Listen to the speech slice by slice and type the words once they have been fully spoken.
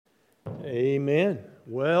Amen.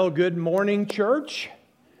 Well, good morning, church.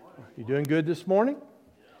 You doing good this morning?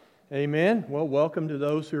 Amen. Well, welcome to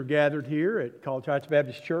those who are gathered here at College Heights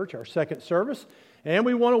Baptist Church, our second service. And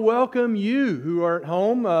we want to welcome you who are at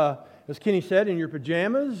home, as Kenny said, in your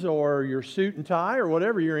pajamas or your suit and tie or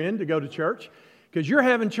whatever you're in to go to church, because you're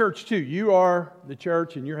having church too. You are the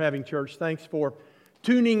church and you're having church. Thanks for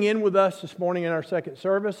tuning in with us this morning in our second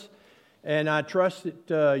service. And I trust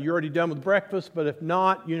that you're already done with breakfast, but if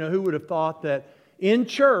not, who would have thought that in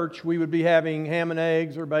church we would be having ham and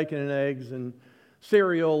eggs or bacon and eggs and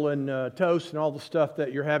cereal and toast and all the stuff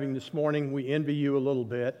that you're having this morning. We envy you a little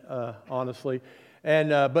bit, honestly.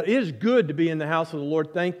 But it is good to be in the house of the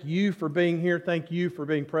Lord. Thank you for being here. Thank you for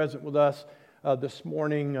being present with us this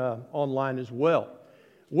morning online as well.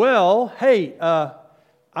 Well, hey, I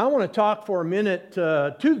want to talk for a minute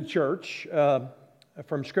to the church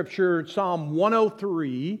from Scripture, Psalm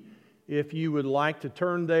 103. If you would like to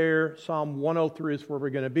turn there, Psalm 103 is where we're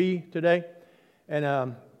going to be today.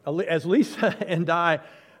 And as Lisa and I,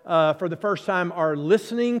 for the first time, are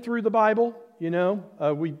listening through the Bible,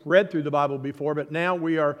 we've read through the Bible before, but now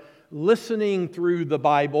we are listening through the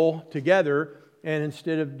Bible together. And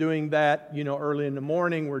instead of doing that, early in the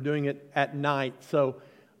morning, we're doing it at night. So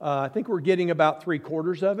I think we're getting about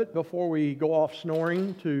 3/4 of it before we go off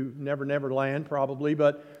snoring to Never Never Land, probably.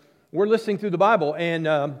 But we're listening through the Bible,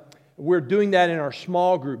 and we're doing that in our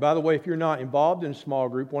small group. By the way, if you're not involved in a small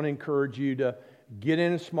group, I want to encourage you to get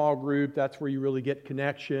in a small group. That's where you really get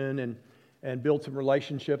connection and build some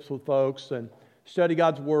relationships with folks and study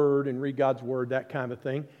God's Word and read God's Word, that kind of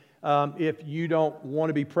thing. If you don't want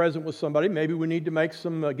to be present with somebody, maybe we need to make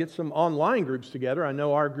get some online groups together. I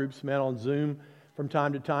know our groups met on Zoom from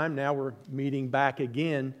time to time. Now we're meeting back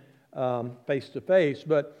again face to face.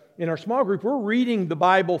 But in our small group, we're reading the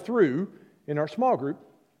Bible through in our small group.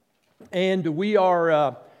 And we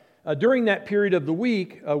are, during that period of the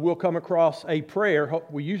week, we'll come across a prayer.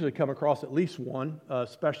 We usually come across at least one,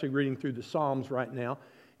 especially reading through the Psalms right now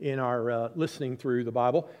in our listening through the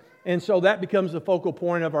Bible. And so that becomes the focal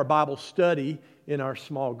point of our Bible study in our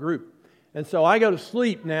small group. And so I go to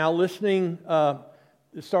sleep now listening.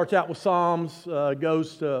 It starts out with Psalms,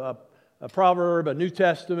 goes to a proverb, a New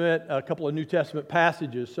Testament, a couple of New Testament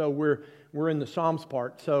passages. So we're in the Psalms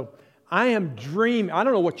part. So I am dreaming. I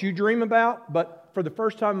don't know what you dream about, but for the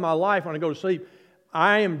first time in my life when I go to sleep,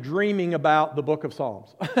 I am dreaming about the book of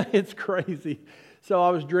Psalms. It's crazy. So I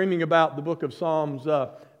was dreaming about the book of Psalms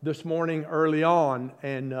this morning early on,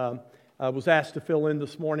 and I was asked to fill in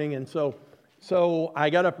this morning. And so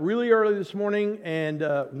I got up really early this morning and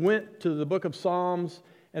went to the book of Psalms,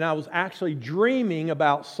 and I was actually dreaming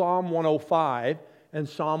about Psalm 105 and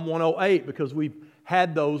Psalm 108 because we've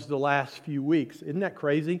had those the last few weeks. Isn't that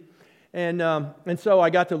crazy? And so I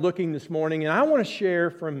got to looking this morning, and I want to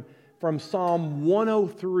share from Psalm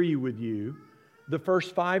 103 with you, the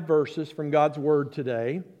first 5 verses from God's Word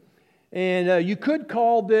today. And you could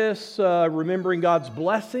call this remembering God's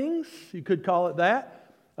blessings. You could call it that.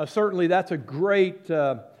 Certainly that's a great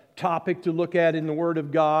topic to look at in the Word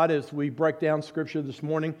of God as we break down Scripture this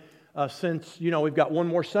morning. Since, we've got one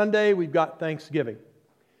more Sunday, we've got Thanksgiving.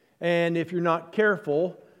 And if you're not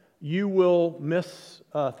careful, you will miss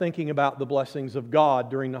thinking about the blessings of God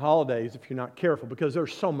during the holidays if you're not careful, because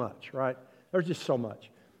there's so much, right? There's just so much.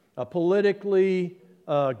 Politically,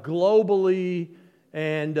 globally,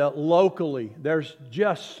 and locally, there's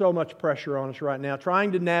just so much pressure on us right now,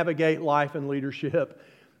 trying to navigate life and leadership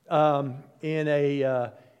in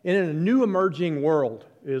a new emerging world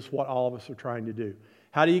is what all of us are trying to do.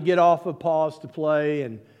 How do you get off of pause to play,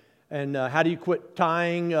 and how do you quit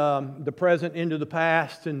tying the present into the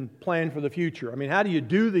past and plan for the future? I mean, how do you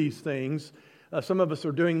do these things? Some of us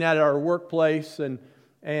are doing that at our workplace and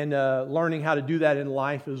learning how to do that in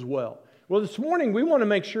life as well. Well, this morning we want to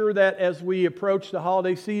make sure that as we approach the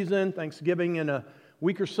holiday season, Thanksgiving in a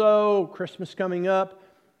week or so, Christmas coming up,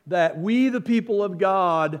 that we, the people of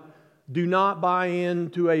God, do not buy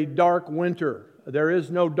into a dark winter. There is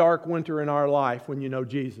no dark winter in our life when you know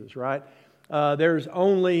Jesus, right? There's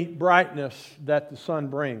only brightness that the sun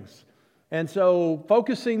brings. And so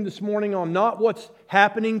focusing this morning on not what's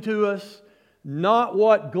happening to us, not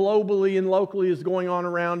what globally and locally is going on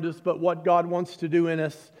around us, but what God wants to do in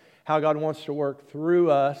us, how God wants to work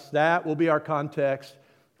through us. That will be our context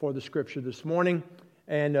for the Scripture this morning.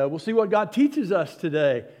 And we'll see what God teaches us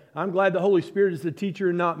today. I'm glad the Holy Spirit is the teacher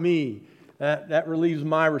and not me. That relieves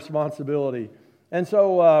my responsibility. And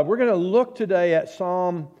so we're going to look today at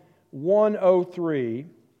Psalm 103.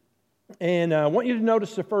 And I want you to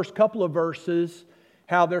notice the first couple of verses,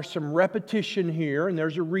 how there's some repetition here, and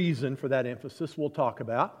there's a reason for that emphasis we'll talk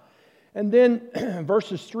about. And then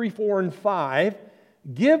verses 3, 4, and 5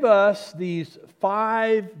 give us these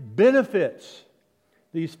 5 benefits,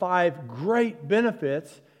 these 5 great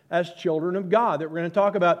benefits as children of God that we're going to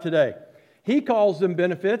talk about today. He calls them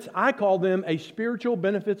benefits. I call them a spiritual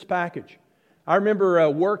benefits package. I remember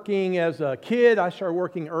working as a kid. I started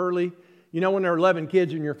working early. You know, when there are 11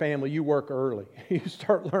 kids in your family, you work early. You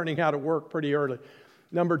start learning how to work pretty early.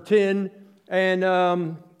 Number 10, and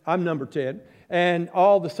I'm number 10. And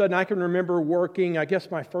all of a sudden, I can remember working, I guess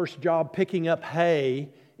my first job, picking up hay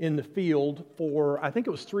in the field for, I think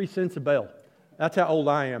it was 3 cents a bale. That's how old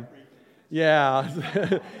I am. Yeah,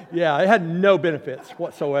 yeah, it had no benefits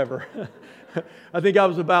whatsoever. I think I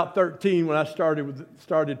was about 13 when I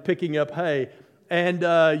started picking up hay,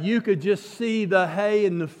 and you could just see the hay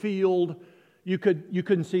in the field. You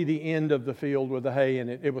couldn't see the end of the field with the hay in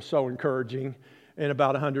it. It was so encouraging in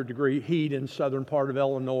about 100-degree heat in southern part of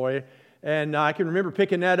Illinois, and I can remember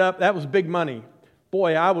picking that up. That was big money.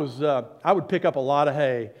 Boy, I would pick up a lot of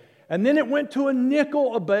hay, and then it went to a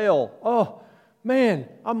nickel a bale. Oh man,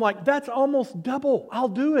 I'm like, that's almost double. I'll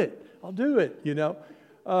do it. You know.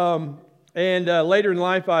 And later in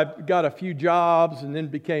life, I got a few jobs and then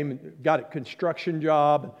got a construction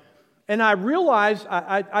job. And I realized,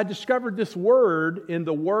 I discovered this word in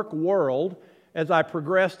the work world as I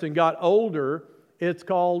progressed and got older. It's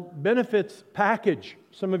called benefits package.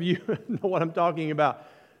 Some of you know what I'm talking about.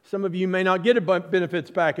 Some of you may not get a benefits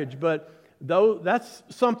package, but that's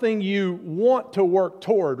something you want to work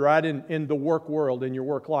toward, right, in the work world, in your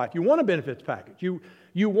work life. You want a benefits package.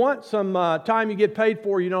 You want some time you get paid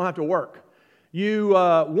for, you don't have to work. You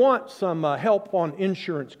want some help on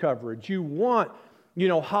insurance coverage. You want,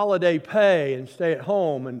 holiday pay and stay at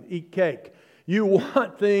home and eat cake. You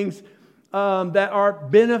want things that are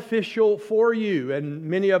beneficial for you. And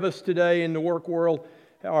many of us today in the work world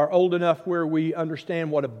are old enough where we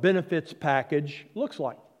understand what a benefits package looks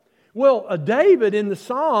like. Well, David in the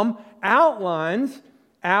Psalm outlines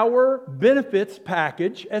our benefits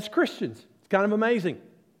package as Christians. It's kind of amazing.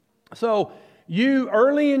 So, you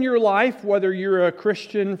early in your life, whether you're a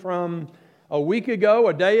Christian from a week ago,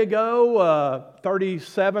 a day ago,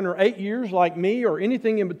 37 or 8 years like me, or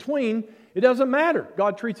anything in between, it doesn't matter.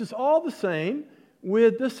 God treats us all the same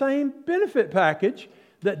with the same benefit package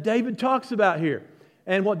that David talks about here.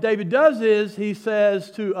 And what David does is he says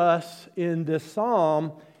to us in this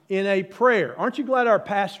psalm in a prayer. Aren't you glad our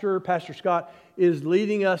Pastor Scott, is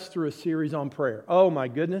leading us through a series on prayer? Oh my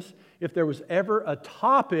goodness, if there was ever a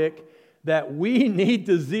topic that we need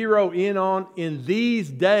to zero in on in these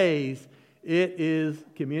days, it is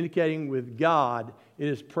communicating with God. It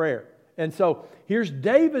is prayer. And so here's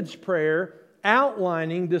David's prayer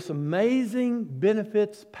outlining this amazing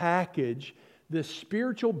benefits package, this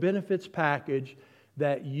spiritual benefits package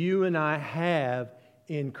that you and I have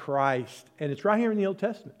in Christ. And it's right here in the Old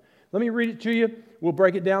Testament. Let me read it to you. We'll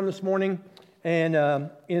break it down this morning. And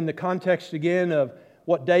in the context again of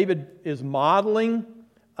what David is modeling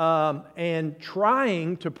and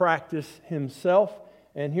trying to practice himself.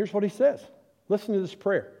 And here's what he says. Listen to this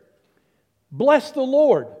prayer. Bless the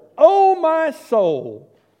Lord, O my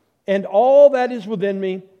soul, and all that is within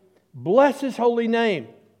me. Bless His holy name.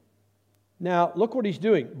 Now, look what he's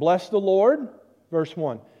doing. Bless the Lord, verse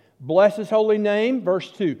 1. Bless His holy name,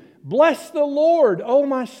 verse 2. Bless the Lord, O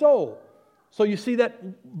my soul. So you see that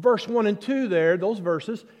verse 1 and 2 there, those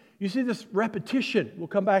verses. You see this repetition. We'll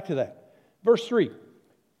come back to that. Verse 3.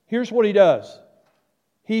 Here's what He does.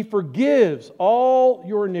 He forgives all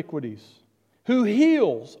your iniquities, who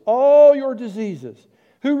heals all your diseases,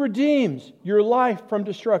 who redeems your life from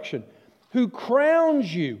destruction, who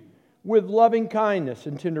crowns you with loving kindness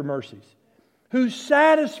and tender mercies, who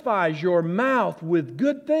satisfies your mouth with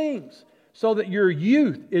good things, so that your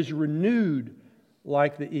youth is renewed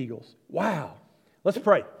like the eagles. Wow. Let's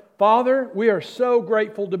pray. Father, we are so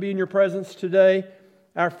grateful to be in Your presence today.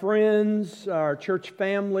 Our friends, our church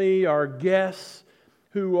family, our guests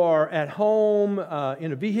who are at home,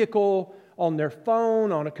 in a vehicle, on their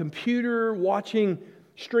phone, on a computer,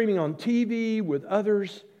 streaming on TV with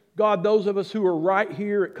others. God, those of us who are right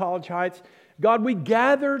here at College Heights, God, we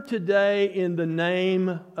gather today in the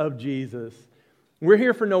name of Jesus. We're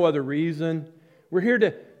here for no other reason. We're here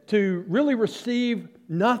to really receive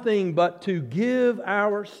nothing but to give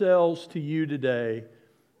ourselves to You today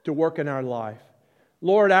to work in our life.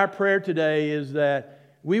 Lord, our prayer today is that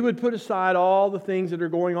we would put aside all the things that are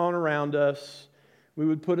going on around us. We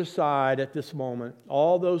would put aside at this moment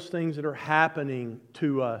all those things that are happening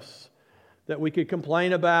to us that we could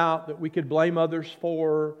complain about, that we could blame others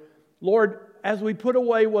for. Lord, as we put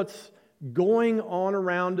away what's going on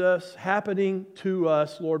around us, happening to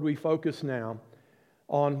us, Lord, we focus now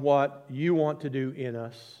on what you want to do in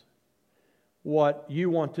us, what you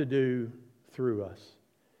want to do through us.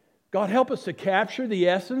 God, help us to capture the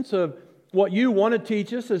essence of what you want to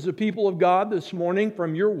teach us as the people of God this morning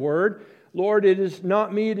from your word. Lord, it is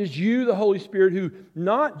not me, it is you, the Holy Spirit, who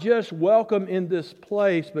not just welcome in this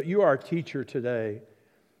place, but you are our teacher today.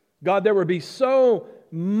 God, there would be so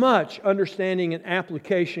much understanding and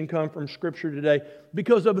application come from Scripture today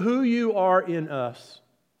because of who you are in us.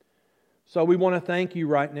 So we want to thank you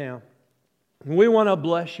right now. We want to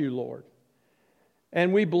bless you, Lord.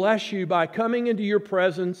 And we bless you by coming into your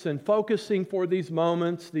presence and focusing for these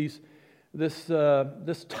moments, this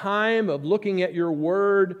time of looking at your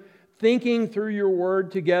word, thinking through your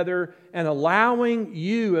word together, and allowing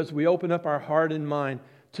you, as we open up our heart and mind,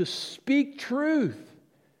 to speak truth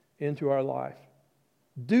into our life.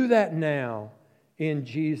 Do that now in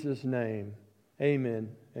Jesus' name. Amen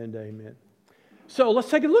and amen. So let's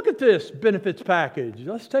take a look at this benefits package.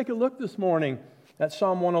 Let's take a look this morning at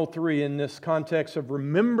Psalm 103 in this context of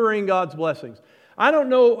remembering God's blessings. I don't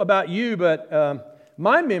know about you, but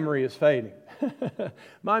my memory is fading.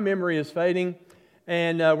 My memory is fading.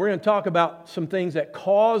 And we're going to talk about some things that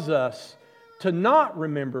cause us to not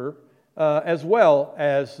remember as well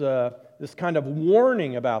as this kind of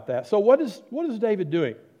warning about that. So what is David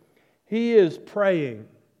doing? He is praying.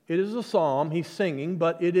 It is a psalm. He's singing,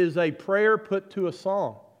 but it is a prayer put to a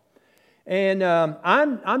song. And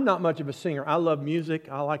I'm not much of a singer. I love music.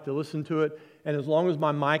 I like to listen to it. And as long as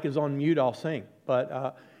my mic is on mute, I'll sing.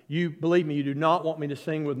 But you believe me, you do not want me to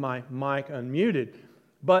sing with my mic unmuted.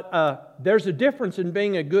 But there's a difference in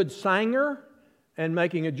being a good singer and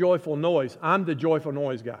making a joyful noise. I'm the joyful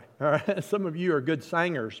noise guy. All right? Some of you are good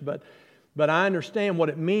singers, but I understand what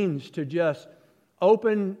it means to just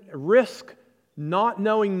risk not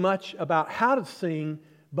knowing much about how to sing,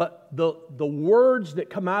 but the words that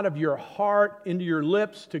come out of your heart into your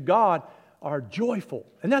lips to God are joyful.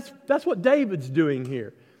 And that's what David's doing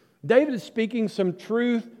here. David is speaking some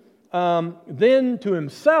truth then to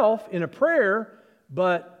himself in a prayer,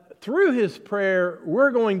 but through his prayer,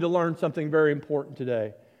 we're going to learn something very important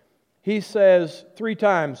today. He says 3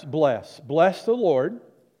 times, bless. Bless the Lord.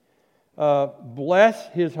 Bless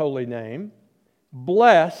His holy name.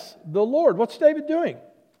 Bless the Lord. What's David doing?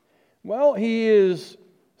 Well, he is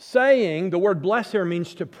saying, the word bless here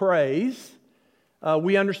means to praise.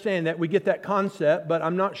 We understand that. We get that concept, but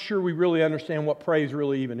I'm not sure we really understand what praise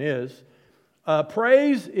really even is.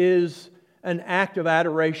 Praise is an act of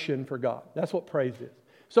adoration for God. That's what praise is.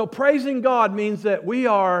 So praising God means that we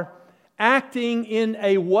are acting in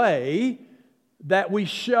a way that we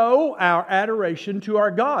show our adoration to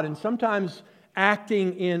our God. And sometimes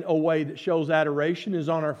acting in a way that shows adoration is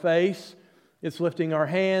on our face. It's lifting our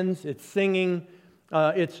hands. It's singing.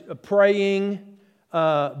 It's praying.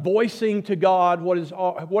 Voicing to God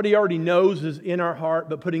what He already knows is in our heart,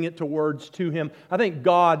 but putting it to words to Him. I think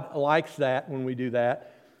God likes that when we do that.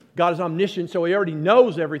 God is omniscient, so He already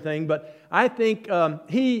knows everything, but I think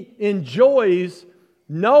He enjoys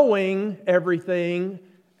knowing everything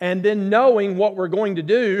and then knowing what we're going to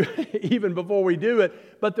do even before we do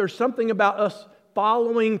it. But there's something about us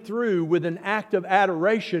following through with an act of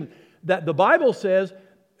adoration that the Bible says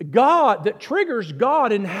that triggers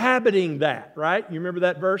God inhabiting that, right? You remember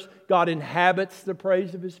that verse? God inhabits the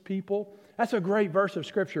praise of His people. That's a great verse of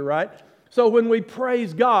Scripture, right? So when we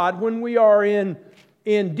praise God, when we are in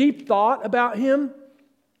deep thought about Him,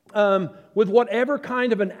 with whatever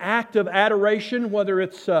kind of an act of adoration, whether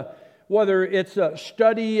it's a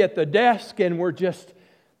study at the desk and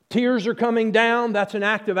tears are coming down, that's an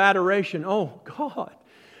act of adoration. Oh, God.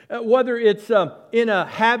 Whether it's in a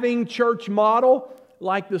having church model,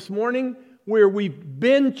 like this morning, where we've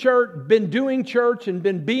been doing church and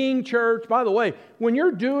been being church. By the way, when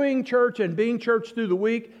you're doing church and being church through the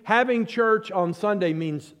week, having church on Sunday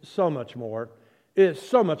means so much more. It's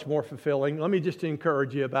so much more fulfilling. Let me just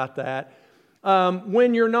encourage you about that.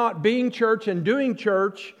 When you're not being church and doing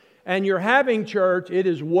church and you're having church, it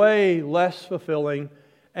is way less fulfilling.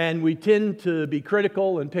 And we tend to be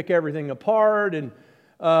critical and pick everything apart. And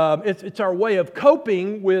it's our way of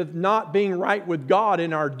coping with not being right with God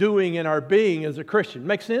in our doing and our being as a Christian.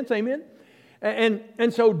 Make sense? Amen?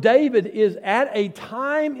 And so David is at a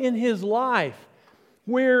time in his life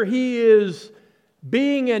where he is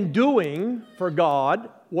being and doing for God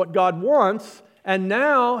what God wants, and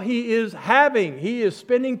now he is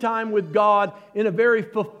spending time with God in a very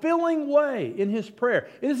fulfilling way in his prayer.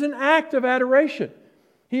 It is an act of adoration.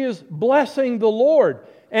 He is blessing the Lord,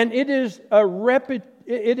 and it is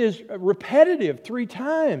repetitive 3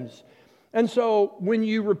 times. And so when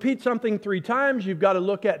you repeat something 3 times, you've got to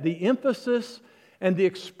look at the emphasis and the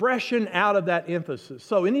expression out of that emphasis.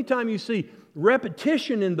 So anytime you see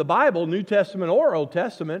repetition in the Bible, New Testament or Old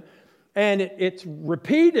Testament, and it's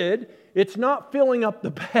repeated, it's not filling up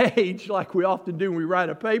the page like we often do when we write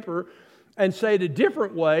a paper and say it a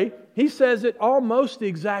different way. He says it almost the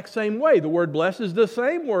exact same way. The word bless is the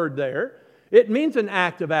same word there. It means an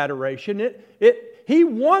act of adoration. He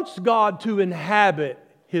wants God to inhabit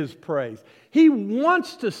His praise. He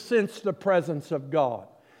wants to sense the presence of God.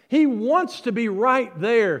 He wants to be right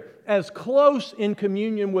there, as close in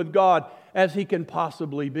communion with God as he can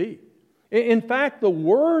possibly be. In fact, the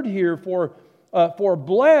word here for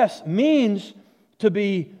bless means to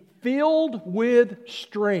be filled with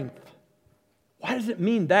strength. Why does it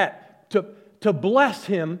mean that? To bless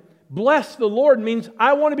Him, bless the Lord means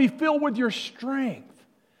I want to be filled with your strength.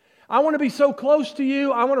 I want to be so close to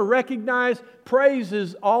you. I want to recognize praise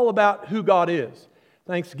is all about who God is.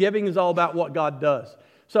 Thanksgiving is all about what God does.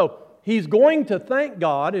 So he's going to thank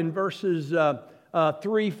God in verses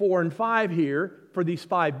 3, 4, and 5 here for these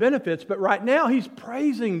 5 benefits. But right now he's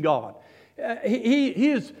praising God. He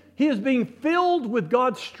is being filled with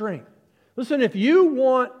God's strength. Listen, if you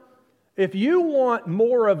want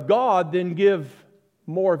more of God, then give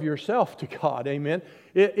more of yourself to God. Amen.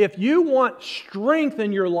 If you want strength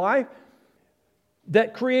in your life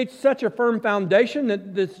that creates such a firm foundation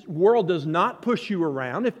that this world does not push you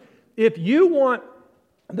around, if you want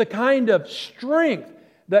the kind of strength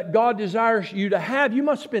that God desires you to have, you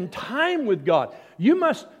must spend time with God. You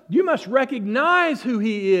must recognize who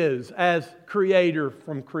He is as Creator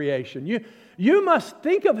from creation. You must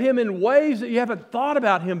think of Him in ways that you haven't thought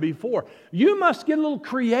about Him before. You must get a little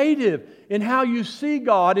creative in how you see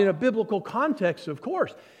God in a biblical context, of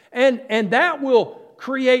course. And that will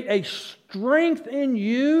create a strength in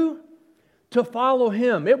you to follow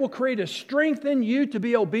Him. It will create a strength in you to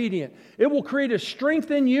be obedient. It will create a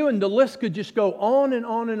strength in you, and the list could just go on and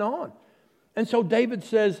on and on. And so David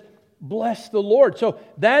says, bless the Lord. So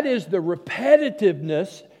that is the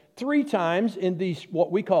repetitiveness 3 times in these,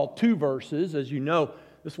 what we call 2 verses. As you know,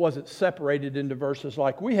 this wasn't separated into verses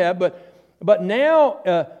like we have, but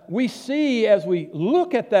now we see as we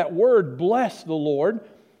look at that word, bless the Lord,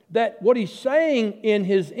 that what he's saying in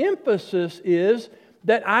his emphasis is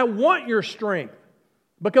that I want your strength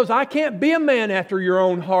because I can't be a man after your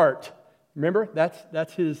own heart. Remember,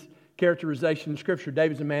 that's his characterization in Scripture.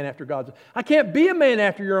 David's a man after God's. I can't be a man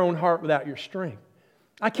after your own heart without your strength.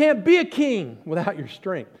 I can't be a king without your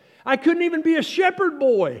strength. I couldn't even be a shepherd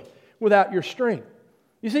boy without your strength.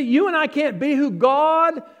 You see, you and I can't be who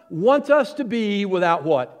God wants us to be without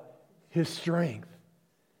what? His strength.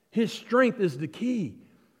 His strength is the key.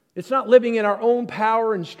 It's not living in our own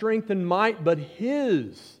power and strength and might, but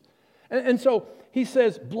His. And so he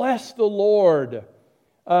says, bless the Lord.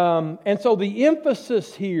 And so the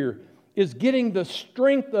emphasis here is getting the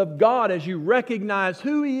strength of God as you recognize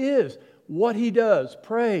who He is, what He does,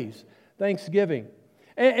 praise, thanksgiving.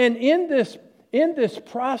 And in this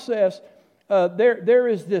process, there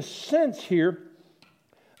is this sense here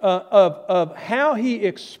of how He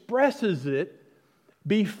expresses it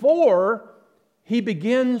before He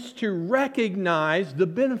begins to recognize the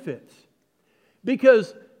benefits.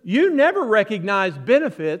 Because you never recognize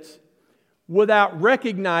benefits without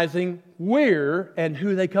recognizing where and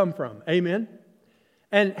who they come from. Amen?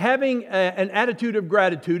 And having an attitude of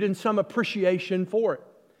gratitude and some appreciation for it.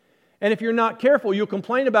 And if you're not careful, you'll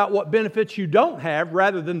complain about what benefits you don't have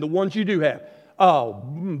rather than the ones you do have. Oh,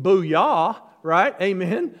 booyah, right?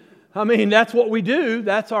 Amen? I mean, that's what we do.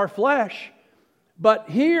 That's our flesh. But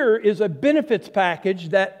here is a benefits package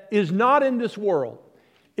that is not in this world.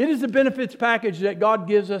 It is a benefits package that God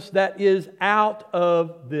gives us that is out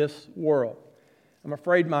of this world. I'm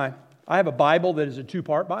afraid I have a Bible that is a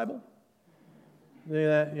 2-part Bible.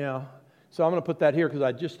 Yeah. So I'm going to put that here because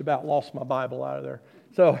I just about lost my Bible out of there.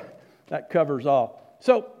 So that covers all.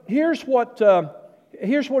 So here's what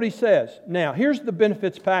he says. Now, here's the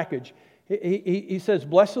benefits package. He says,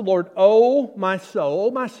 bless the Lord, O my soul.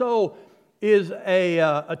 O my soul is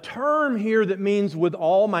a term here that means with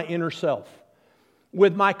all my inner self,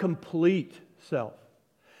 with my complete self.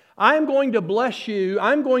 I am going to bless you.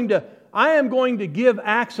 I am going to give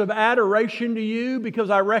acts of adoration to you because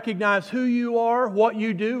I recognize who you are, what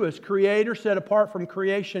you do as Creator, set apart from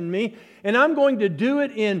creation me. And I'm going to do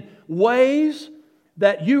it in ways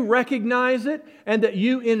that you recognize it and that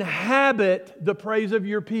you inhabit the praise of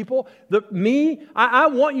your people. I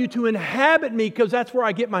want you to inhabit me because that's where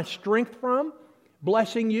I get my strength from,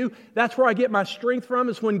 blessing you. That's where I get my strength from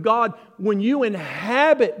is when you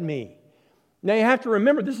inhabit me. Now you have to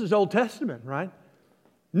remember, this is Old Testament, right?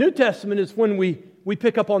 New Testament is when we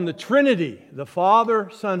pick up on the Trinity, the Father,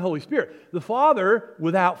 Son, Holy Spirit. The Father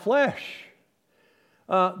without flesh.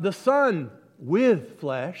 The Son with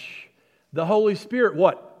flesh. The Holy Spirit,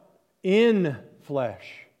 what? In flesh.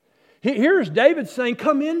 Here's David saying,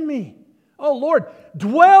 come in me. Oh Lord,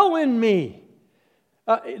 dwell in me.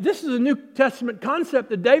 This is a New Testament concept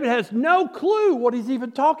that David has no clue what he's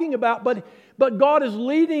even talking about, but God is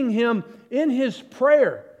leading him in his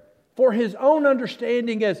prayer for his own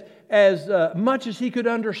understanding as much as he could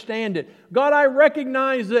understand it. God, I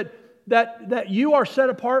recognize that you are set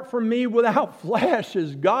apart from me without flesh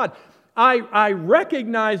as God. I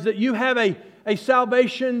recognize that you have a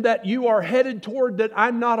salvation that you are headed toward that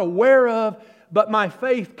I'm not aware of, but my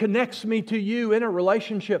faith connects me to you in a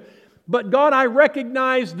relationship. But God, I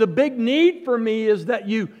recognize the big need for me is that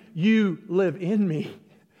you live in me.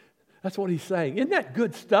 That's what he's saying. Isn't that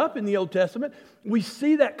good stuff in the Old Testament? We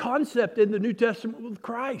see that concept in the New Testament with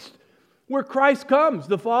Christ. Where Christ comes,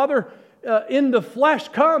 the Father in the flesh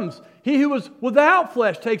comes. He who was without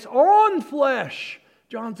flesh takes on flesh.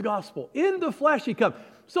 John's Gospel. In the flesh he comes.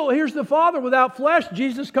 So here's the Father without flesh.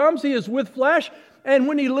 Jesus comes, he is with flesh. And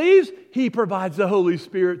when he leaves, he provides the Holy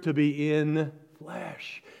Spirit to be in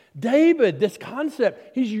flesh. David, this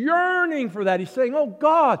concept, he's yearning for that. He's saying, oh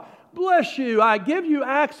God, bless you. I give you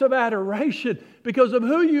acts of adoration because of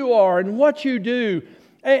who you are and what you do.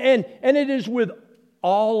 And it is with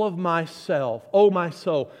all of myself, oh my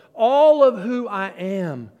soul, all of who I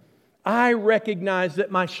am. I recognize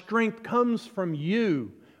that my strength comes from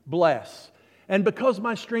you, bless. And because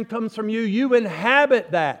my strength comes from you, you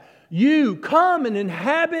inhabit that. You come and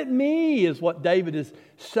inhabit me is what David is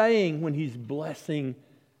saying when he's blessing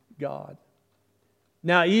God.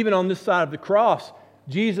 Now, even on this side of the cross,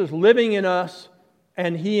 Jesus living in us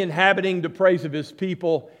and He inhabiting the praise of His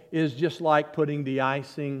people is just like putting the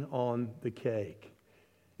icing on the cake.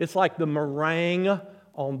 It's like the meringue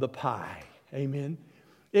on the pie. Amen.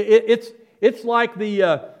 It's like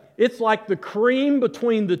the cream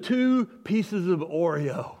between the two pieces of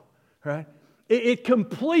Oreo, right? It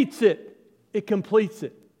completes it. It completes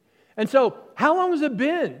it. And so, how long has it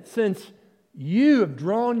been since you have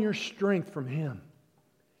drawn your strength from Him?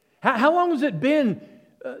 How long has it been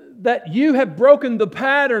that you have broken the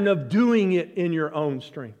pattern of doing it in your own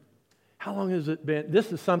strength? How long has it been?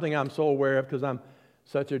 This is something I'm so aware of because I'm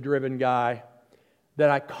such a driven guy that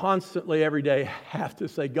I constantly every day have to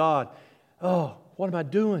say, God, oh, what am I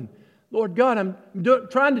doing? Lord God, I'm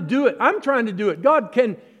trying to do it. I'm trying to do it. God,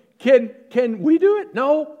 can we do it?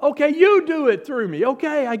 No? Okay, you do it through me.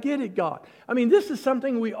 Okay, I get it, God. I mean, this is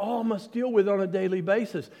something we all must deal with on a daily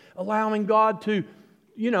basis. Allowing God to,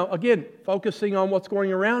 again, focusing on what's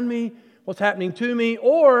going around me, what's happening to me,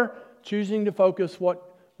 or choosing to focus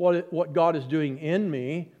what God is doing in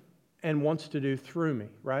me and wants to do through me,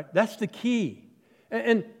 right? That's the key.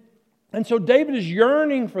 And so David is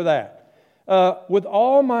yearning for that with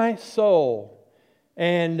all my soul.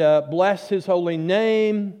 And bless His holy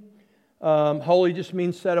name. Holy just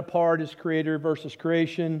means set apart as creator versus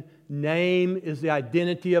creation. Name is the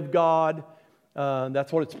identity of God.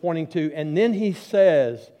 That's what it's pointing to. And then he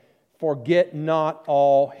says, forget not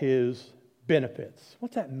all His benefits.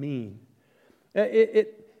 What's that mean?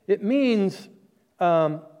 It means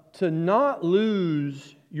to not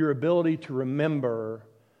lose your ability to remember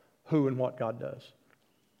who and what God does.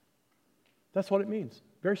 That's what it means,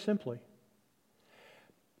 very simply.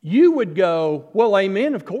 You would go, well,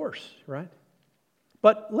 amen, of course, right?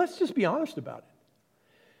 But let's just be honest about it.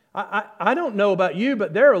 I don't know about you,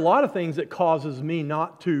 but there are a lot of things that causes me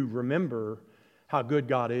not to remember how good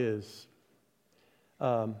God is.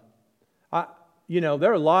 There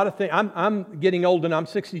are a lot of things. I'm getting old and I'm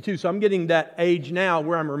 62, so I'm getting that age now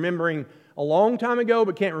where I'm remembering a long time ago,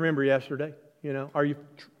 but can't remember yesterday. Are you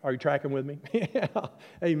tracking with me? Yeah,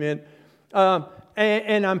 amen.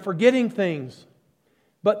 And I'm forgetting things.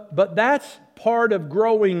 But that's part of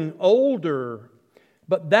growing older.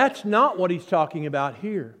 But that's not what he's talking about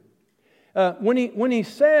here. When he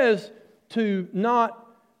says to not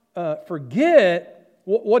forget,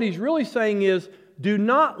 what he's really saying is, do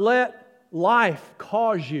not let life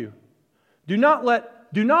cause you. Do not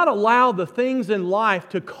allow the things in life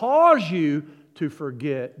to cause you to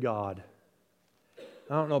forget God.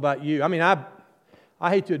 I don't know about you. I mean, I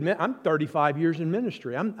hate to admit, I'm 35 years in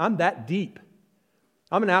ministry. I'm that deep.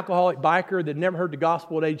 I'm an alcoholic biker that never heard the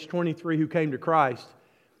gospel at age 23 who came to Christ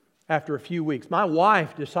after a few weeks. My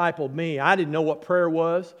wife discipled me. I didn't know what prayer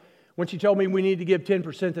was. When she told me we need to give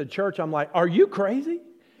 10% to the church, I'm like, are you crazy?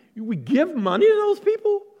 We give money to those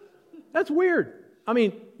people? That's weird. I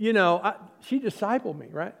mean, she discipled me,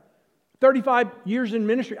 right? 35 years in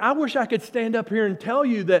ministry, I wish I could stand up here and tell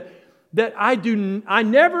you that I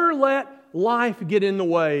never let life get in the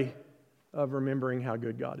way of remembering how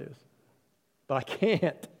good God is. But I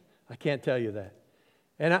can't. I can't tell you that.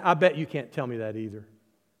 And I bet you can't tell me that either.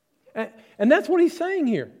 And that's what he's saying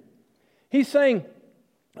here. He's saying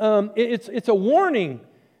it's a warning.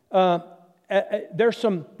 There's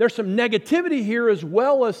some negativity here as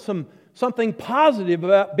well as something positive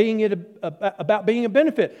about being a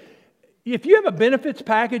benefit. If you have a benefits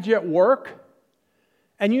package at work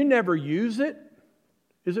and you never use it,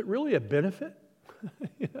 is it really a benefit?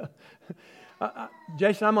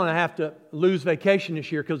 Jason, I'm going to have to lose vacation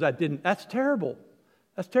this year because I didn't. That's terrible.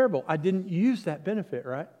 That's terrible. I didn't use that benefit,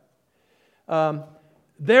 right?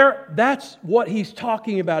 That's what he's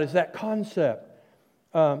talking about, is that concept.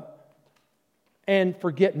 And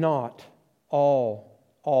forget not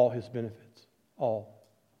all his benefits. All.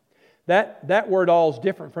 That word all is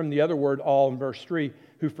different from the other word all in verse 3,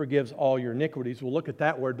 who forgives all your iniquities. We'll look at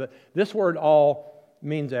that word, but this word all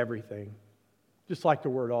means everything, just like the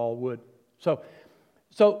word all would.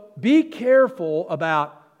 So be careful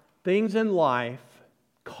about things in life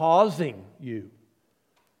causing you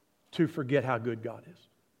to forget how good God is,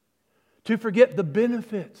 to forget the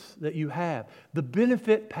benefits that you have, the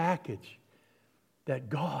benefit package that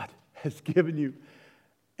God has given you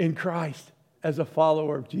in Christ as a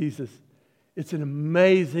follower of Jesus. It's an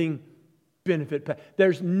amazing benefit package.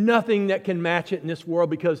 There's nothing that can match it in this world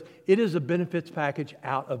because it is a benefits package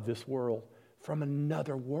out of this world, from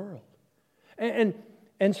another world. And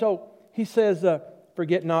so he says,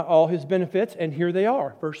 forget not all his benefits, and here they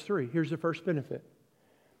are. Verse 3, here's the first benefit.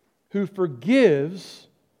 Who forgives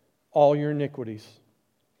all your iniquities.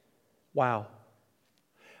 Wow.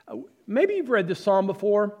 Maybe you've read this psalm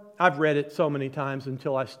before. I've read it so many times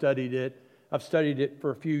until I studied it. I've studied it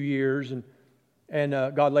for a few years, and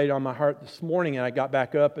God laid it on my heart this morning, and I got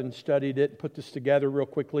back up and studied it and put this together real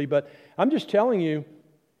quickly. But I'm just telling you,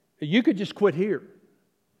 you could just quit here.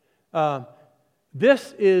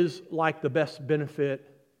 This is like the best benefit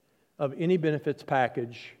of any benefits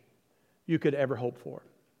package you could ever hope for.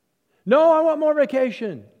 No, I want more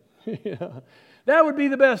vacation. That would be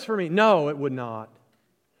the best for me. No, it would not.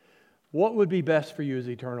 What would be best for you is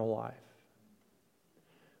eternal life.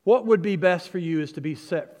 What would be best for you is to be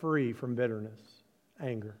set free from bitterness,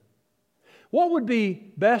 anger. What would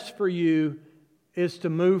be best for you is to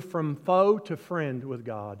move from foe to friend with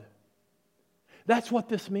God. That's what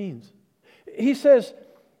this means. He says,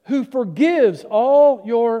 who forgives all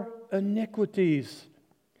your iniquities.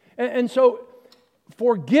 And so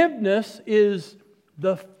forgiveness is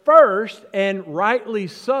the first, and rightly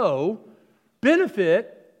so,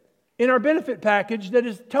 benefit in our benefit package that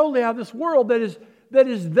is totally out of this world, that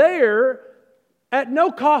is there at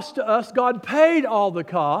no cost to us. God paid all the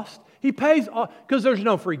cost. He pays all, because there's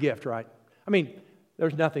no free gift, right? I mean,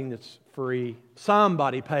 there's nothing that's free.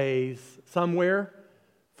 Somebody pays somewhere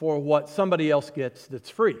for what somebody else gets that's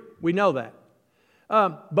free. We know that.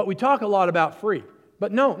 But we talk a lot about free.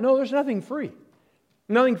 But no, there's nothing free.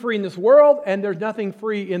 Nothing free in this world, and there's nothing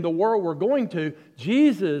free in the world we're going to.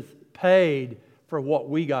 Jesus paid for what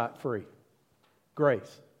we got free.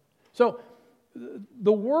 Grace. So,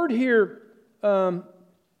 the word here,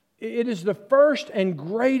 it is the first and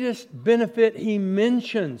greatest benefit he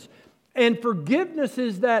mentions. And forgiveness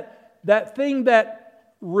is that thing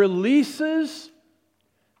that releases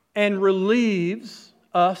and relieves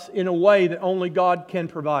us in a way that only God can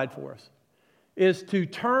provide for us. Is to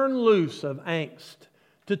turn loose of angst,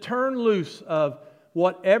 to turn loose of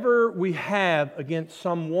whatever we have against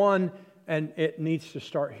someone, and it needs to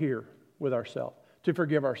start here with ourselves, to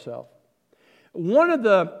forgive ourselves. One of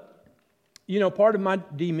the, part of my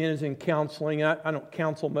DMin is in counseling. I don't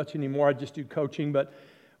counsel much anymore, I just do coaching, but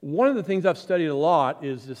one of the things I've studied a lot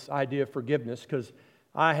is this idea of forgiveness, because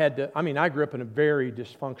I grew up in a very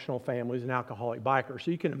dysfunctional family as an alcoholic biker,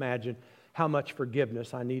 so you can imagine how much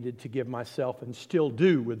forgiveness I needed to give myself and still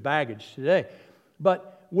do with baggage today.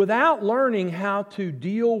 But without learning how to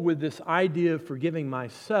deal with this idea of forgiving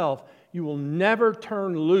myself, you will never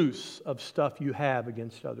turn loose of stuff you have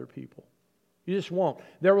against other people. You just won't.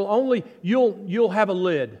 There will only, you'll have a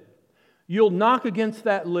lid. You'll knock against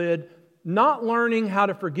that lid, not learning how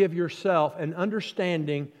to forgive yourself and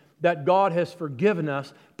understanding that God has forgiven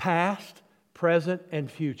us past, present, and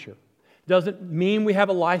future. Doesn't mean we have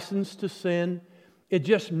a license to sin. It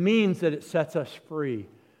just means that it sets us free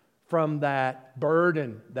from that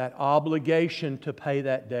burden, that obligation to pay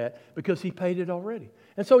that debt, because He paid it already.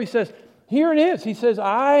 And so He says, here it is. He says,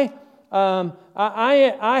 I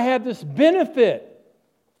have this benefit.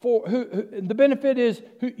 The benefit is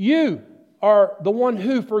you are the one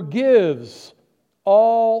who forgives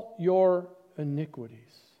all your iniquities.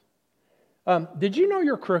 Did you know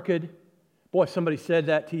you're crooked? Boy, if somebody said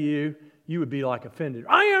that to you, you would be like offended.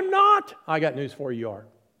 I am not. I got news for you, you are.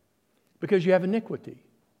 Because you have iniquity.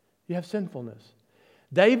 You have sinfulness.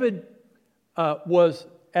 David was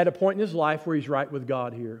at a point in his life where he's right with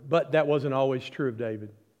God here. But that wasn't always true of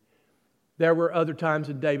David. There were other times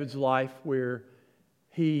in David's life where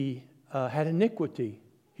he had iniquity.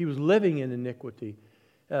 He was living in iniquity.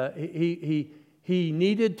 He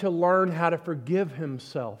needed to learn how to forgive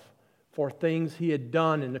himself for things he had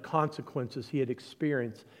done and the consequences he had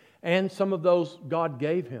experienced. And some of those God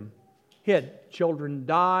gave him. He had children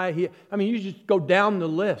die. You just go down the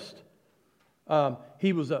list.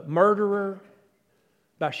 He was a murderer,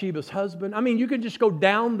 Bathsheba's husband. You can just go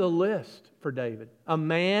down the list for David. A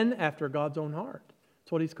man after God's own heart.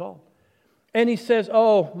 That's what he's called. And he says,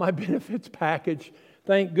 oh, my benefits package.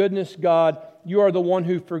 Thank goodness, God, you are the one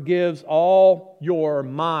who forgives all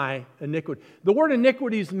my iniquity. The word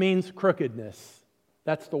iniquities means crookedness.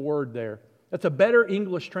 That's the word there. That's a better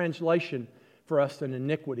English translation for us than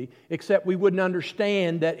iniquity, except we wouldn't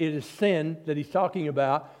understand that it is sin that he's talking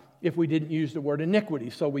about if we didn't use the word iniquity.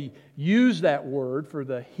 So we use that word for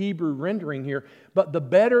the Hebrew rendering here. But the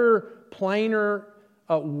better, plainer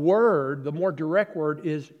word, the more direct word,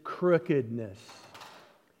 is crookedness.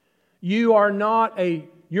 You're not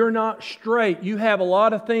straight. You have a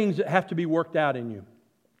lot of things that have to be worked out in you.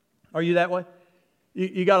 Are you that way?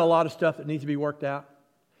 You got a lot of stuff that needs to be worked out.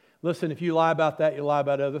 Listen, if you lie about that, you lie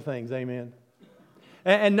about other things. Amen.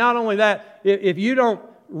 And not only that, if you don't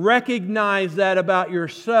recognize that about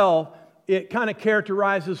yourself, it kind of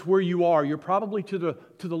characterizes where you are. You're probably to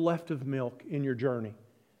the left of milk in your journey.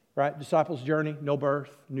 Right? Disciples' journey, no birth,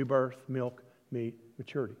 new birth, milk, meat,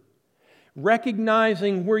 maturity.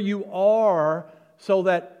 Recognizing where you are so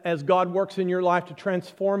that as God works in your life to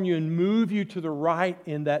transform you and move you to the right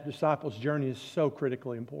in that disciples' journey is so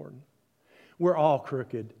critically important. We're all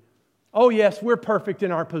crooked. Oh yes, we're perfect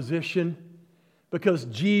in our position because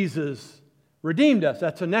Jesus redeemed us.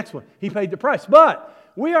 That's the next one. He paid the price.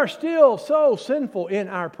 But we are still so sinful in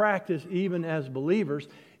our practice even as believers.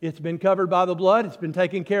 It's been covered by the blood. It's been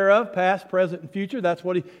taken care of, past, present, and future. That's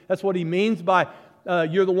what he means by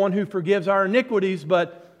you're the one who forgives our iniquities.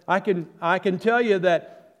 But I can tell you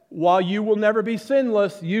that while you will never be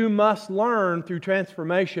sinless, you must learn through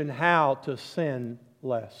transformation how to sin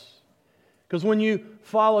less. Because when you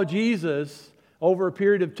follow Jesus over a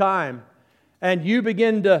period of time and you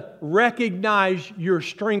begin to recognize your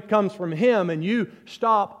strength comes from Him and you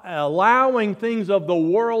stop allowing things of the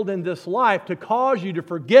world in this life to cause you to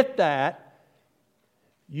forget that,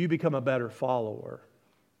 you become a better follower.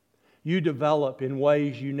 You develop in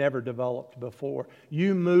ways you never developed before.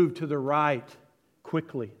 You move to the right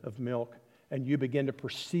quickly of milk and you begin to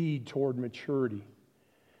proceed toward maturity.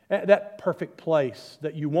 That perfect place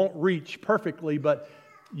that you won't reach perfectly, but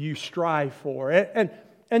you strive for.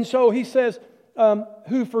 And so he says,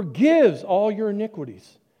 who forgives all your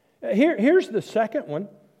iniquities. Here's the second one,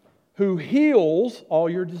 who heals all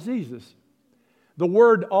your diseases. The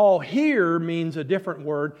word all here means a different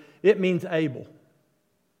word. It means able.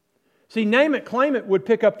 See, name it, claim it would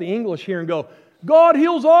pick up the English here and go, God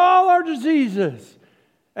heals all our diseases.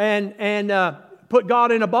 And put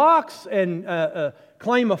God in a box and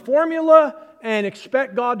claim a formula and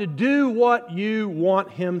expect God to do what you want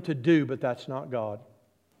Him to do. But that's not God.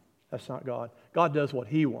 That's not God. God does what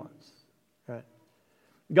He wants. Right?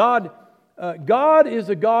 God is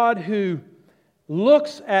a God who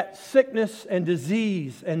looks at sickness and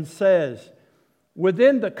disease and says,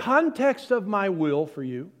 within the context of my will for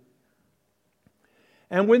you,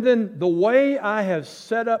 and within the way I have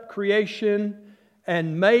set up creation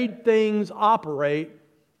and made things operate,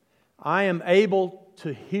 I am able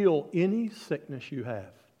to heal any sickness you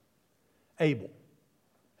have. Able.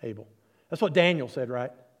 That's what Daniel said,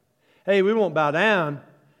 right? Hey, we won't bow down.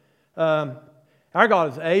 Our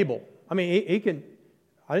God is able. He can.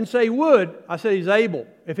 I didn't say He would. I said He's able.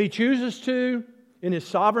 If He chooses to, in His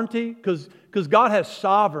sovereignty, because God has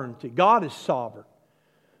sovereignty. God is sovereign.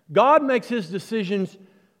 God makes His decisions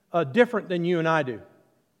different than you and I do.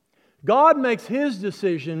 God makes His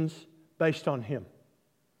decisions based on Him.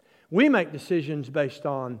 We make decisions based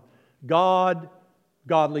on God,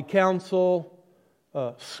 godly counsel,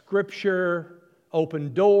 Scripture,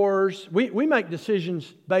 open doors. We make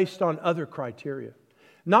decisions based on other criteria.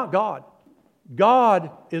 Not God.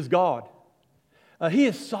 God is God. He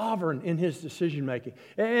is sovereign in His decision making.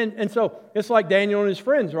 And so it's like Daniel and his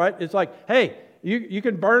friends, right? It's like, hey, you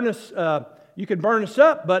can burn us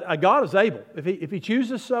up, but God is able. If He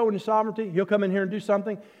chooses so in His sovereignty, He'll come in here and do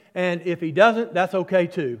something. And if He doesn't, that's okay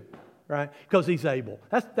too, right? Because He's able.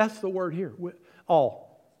 That's the word here,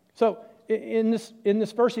 all. So in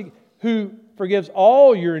this verse, who forgives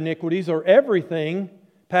all your iniquities or everything,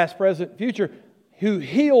 past, present, future, who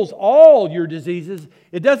heals all your diseases.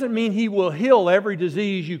 It doesn't mean He will heal every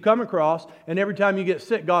disease you come across, and every time you get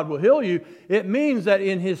sick, God will heal you. It means that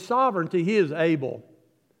in His sovereignty, He is able.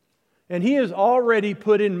 And He has already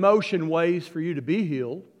put in motion ways for you to be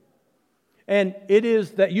healed. And it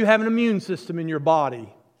is that you have an immune system in your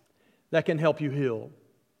body that can help you heal.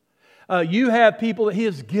 You have people that He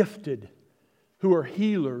has gifted who are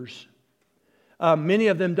healers. Many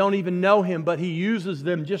of them don't even know Him, but He uses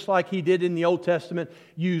them just like He did in the Old Testament,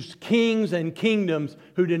 used kings and kingdoms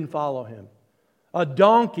who didn't follow Him. A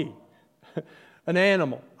donkey, an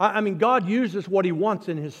animal. I mean, God uses what He wants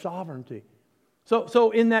in His sovereignty. So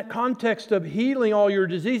in that context of healing all your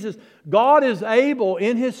diseases, God is able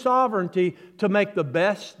in His sovereignty to make the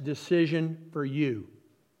best decision for you.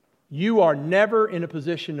 You are never in a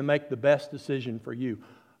position to make the best decision for you.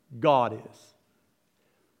 God is.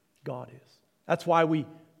 God is. That's why we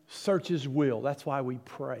search His will. That's why we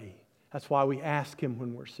pray. That's why we ask Him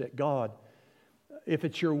when we're sick. God, if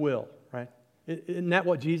it's your will, right? Isn't that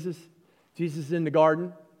what Jesus is in the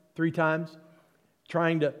garden 3 times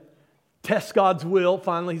trying to test God's will.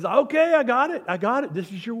 Finally, He's like, okay, I got it.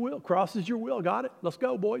 This is your will. Cross is your will. I got it. Let's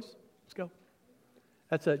go, boys. Let's go.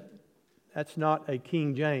 That's not a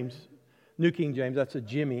King James, New King James. That's a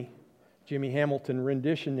Jimmy Hamilton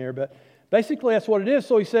rendition there. But basically, that's what it is.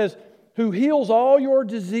 So He says, who heals all your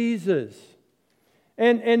diseases.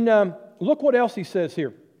 And look what else He says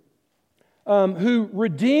here. Who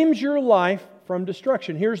redeems your life from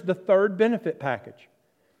destruction. Here's the third benefit package.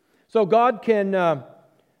 So God can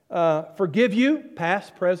forgive you,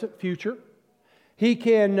 past, present, future. He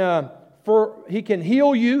can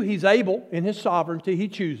heal you. He's able in His sovereignty. He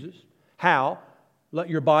chooses. How? Let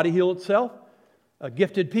your body heal itself.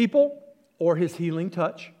 Gifted people or His healing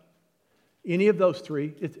touch. Any of those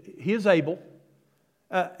 3, He is able,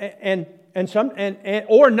 or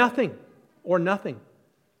nothing, or nothing.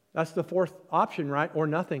 That's the fourth option, right? Or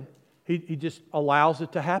nothing. He just allows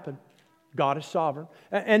it to happen. God is sovereign,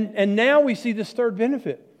 and now we see this third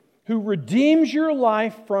benefit: who redeems your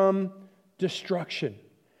life from destruction.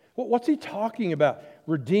 What's He talking about?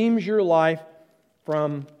 Redeems your life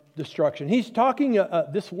from destruction. He's talking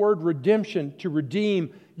this word redemption, to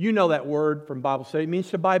redeem. You know that word from Bible study. It means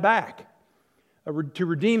to buy back. To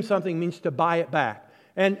redeem something means to buy it back.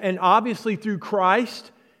 And obviously through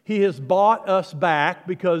Christ, He has bought us back,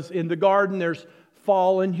 because in the garden there's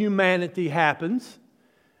fallen humanity happens.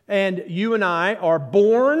 And you and I are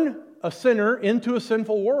born a sinner into a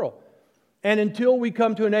sinful world. And until we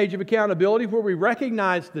come to an age of accountability where we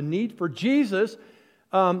recognize the need for Jesus,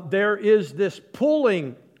 there is this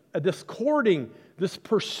pulling, this courting, this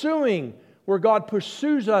pursuing, where God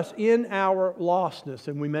pursues us in our lostness,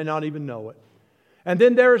 and we may not even know it. And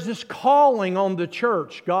then there is this calling on the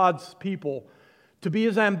church, God's people, to be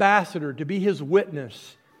His ambassador, to be His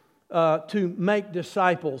witness, to make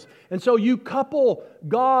disciples. And so you couple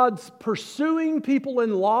God's pursuing people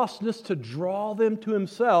in lostness to draw them to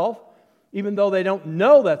Himself, even though they don't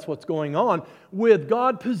know that's what's going on, with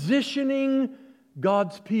God positioning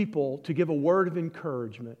God's people to give a word of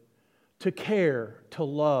encouragement, to care, to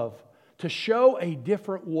love, to show a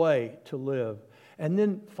different way to live. And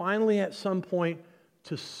then finally, at some point,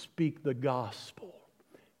 to speak the gospel.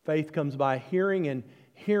 Faith comes by hearing, and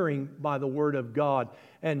hearing by the Word of God.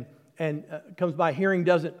 And comes by hearing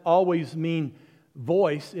doesn't always mean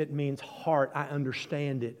voice. It means heart. I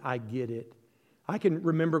understand it. I get it. I can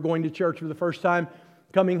remember going to church for the first time,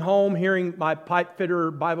 coming home, hearing my pipe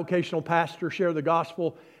fitter bivocational pastor share the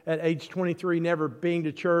gospel at age 23, never being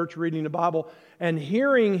to church, reading the Bible, and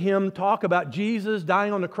hearing him talk about Jesus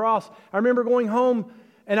dying on the cross. I remember going home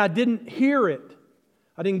and I didn't hear it.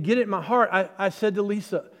 I didn't get it in my heart. I said to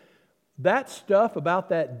Lisa, that stuff about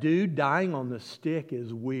that dude dying on the stick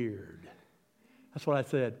is weird. That's what I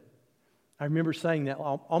said. I remember saying that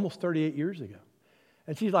almost 38 years ago.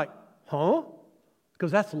 And she's like, huh?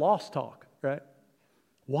 Because that's lost talk, right?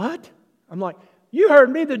 What? I'm like, you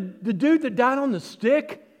heard me, the dude that died on the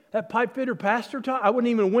stick, that pipe fitter pastor taught. I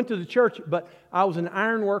wouldn't even went to the church, but I was an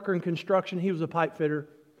iron worker in construction. He was a pipe fitter.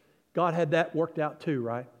 God had that worked out too,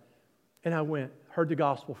 right? And I went, heard the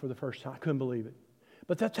gospel for the first time. I couldn't believe it.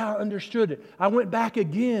 But that's how I understood it. I went back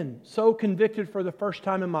again, so convicted for the first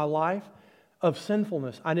time in my life of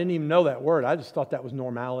sinfulness. I didn't even know that word. I just thought that was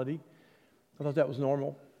normality. I thought that was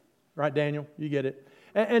normal. Right, Daniel? You get it.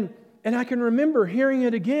 And I can remember hearing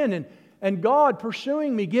it again and God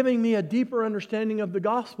pursuing me, giving me a deeper understanding of the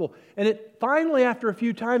gospel. And it finally, after a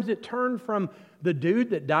few times, it turned from the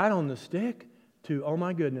dude that died on the stick to, oh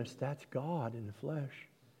my goodness, that's God in the flesh.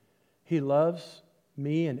 He loves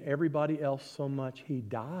me and everybody else so much, He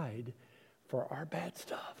died for our bad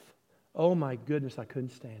stuff. Oh my goodness, I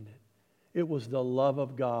couldn't stand it. It was the love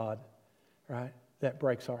of God, right, that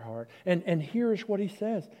breaks our heart. And here's what He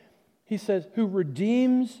says. He says, who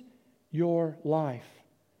redeems your life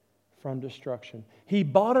from destruction. He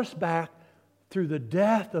bought us back through the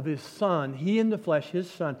death of His Son. He in the flesh, His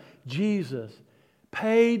Son, Jesus,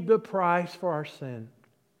 paid the price for our sin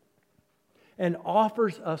and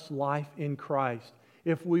offers us life in Christ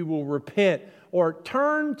if we will repent or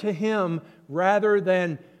turn to Him rather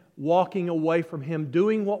than walking away from Him,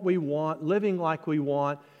 doing what we want, living like we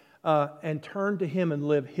want, and turn to Him and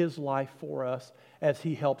live His life for us as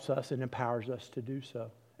He helps us and empowers us to do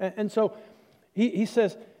so. And so he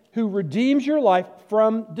says, who redeems your life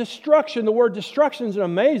from destruction. The word destruction is an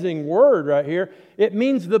amazing word right here. It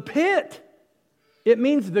means the pit. It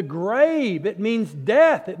means the grave. It means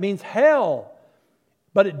death. It means hell.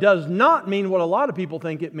 But it does not mean what a lot of people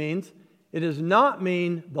think it means. It does not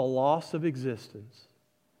mean the loss of existence.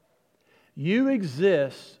 You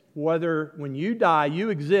exist whether, when you die, you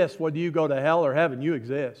exist whether you go to hell or heaven. You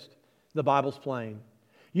exist. The Bible's plain.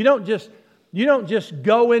 You don't just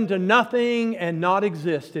go into nothing and not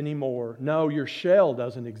exist anymore. No, your shell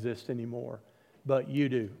doesn't exist anymore, but you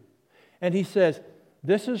do. And he says,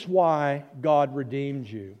 this is why God redeemed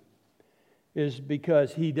you, is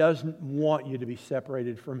because He doesn't want you to be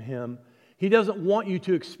separated from Him. He doesn't want you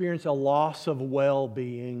to experience a loss of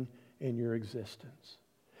well-being in your existence.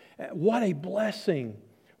 What a blessing.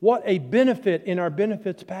 What a benefit in our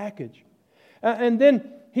benefits package. And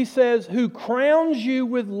then he says, who crowns you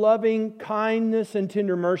with loving kindness and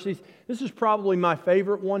tender mercies. This is probably my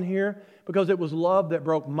favorite one here because it was love that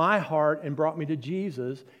broke my heart and brought me to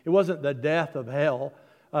Jesus. It wasn't the death of hell.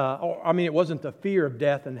 It wasn't the fear of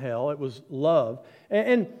death and hell. It was love.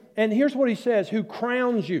 And here's what he says, who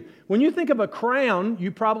crowns you. When you think of a crown,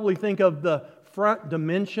 you probably think of the front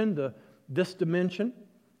dimension, this dimension.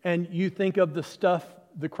 And you think of the stuff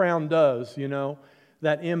the crown does,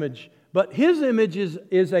 that image. But His image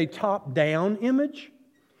is a top-down image.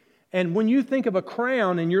 And when you think of a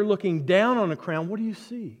crown and you're looking down on a crown, what do you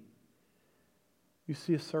see? You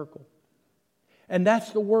see a circle. And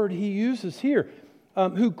that's the word he uses here.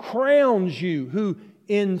 Who crowns you, who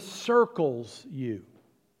encircles you.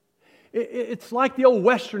 It's like the old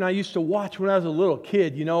Western I used to watch when I was a little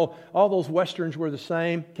kid. All those Westerns were the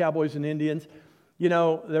same, cowboys and Indians.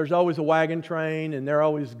 There's always a wagon train, and they're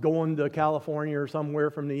always going to California or somewhere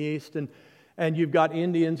from the east, and you've got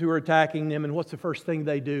Indians who are attacking them, and what's the first thing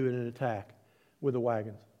they do in an attack with the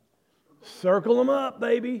wagons? Circle them up,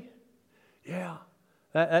 baby. Yeah.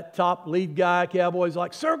 That top lead guy, cowboy's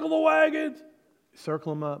like, circle the wagons.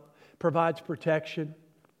 Circle them up. Provides protection.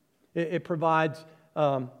 It provides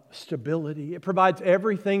stability. It provides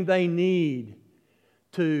everything they need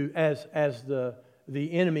to as the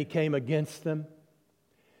enemy came against them.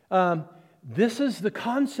 This is the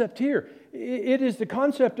concept here. It is the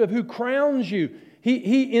concept of who crowns you.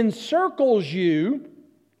 He encircles you,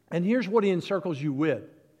 and here's what He encircles you with.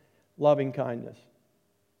 Loving kindness.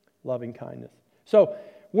 Loving kindness. So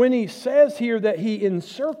when he says here that He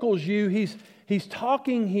encircles you, he's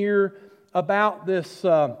talking here about this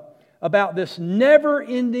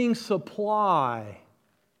never-ending supply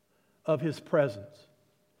of His presence.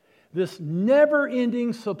 This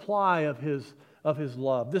never-ending supply of His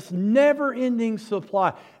love. This never-ending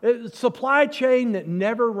supply. Supply chain that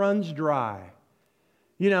never runs dry.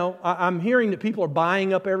 I'm hearing that people are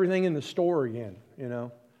buying up everything in the store again,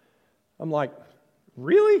 I'm like,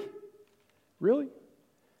 really? Really?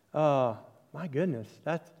 My goodness,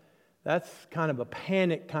 that's kind of a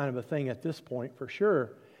panic kind of a thing at this point for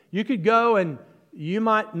sure. You could go and you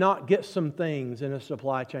might not get some things in a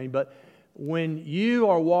supply chain, but when you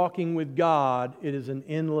are walking with God, it is an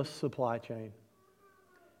endless supply chain.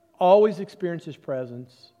 Always experience His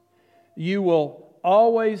presence. You will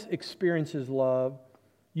always experience His love.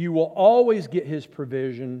 You will always get His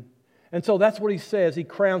provision. And so that's what he says. He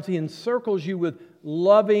crowns, He encircles you with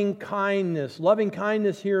loving kindness. Loving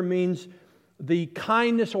kindness here means the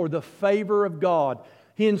kindness or the favor of God.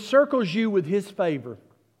 He encircles you with His favor.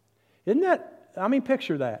 Isn't that,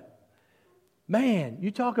 picture that. Man,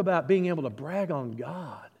 you talk about being able to brag on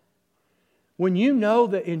God. When you know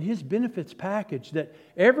that in His benefits package that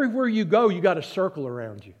everywhere you go, you got a circle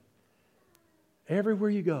around you. Everywhere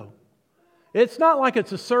you go. It's not like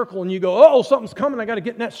it's a circle and you go, oh, something's coming, I got to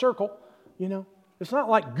get in that circle. It's not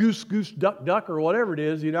like goose, goose, duck, duck, or whatever it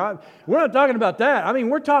is, you know. We're not talking about that. I mean,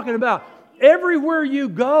 we're talking about everywhere you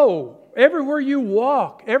go, everywhere you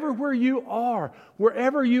walk, everywhere you are,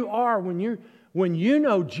 wherever you are, when you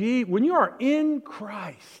know Jesus, when you are in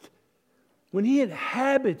Christ, when He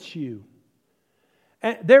inhabits you.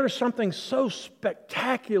 And there is something so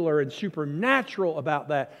spectacular and supernatural about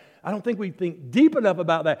that. I don't think we think deep enough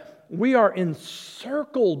about that. We are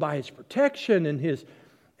encircled by His protection and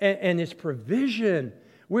His provision.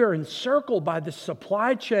 We are encircled by the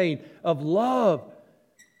supply chain of love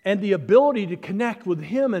and the ability to connect with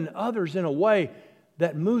Him and others in a way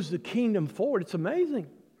that moves the kingdom forward. It's amazing.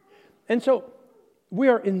 And so we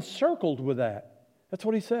are encircled with that. That's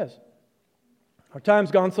what He says. Our time's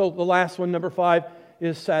gone, so the last one, number 5,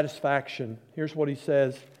 is satisfaction. Here's what He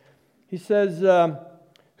says. He says,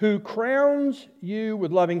 who crowns you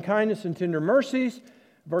with loving kindness and tender mercies.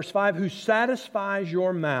 Verse 5, who satisfies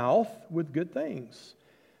your mouth with good things,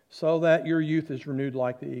 so that your youth is renewed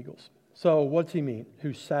like the eagles. So what's He mean?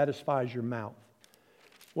 Who satisfies your mouth?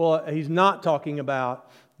 Well, He's not talking about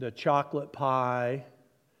the chocolate pie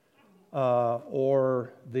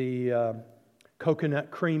or the coconut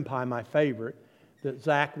cream pie, my favorite, that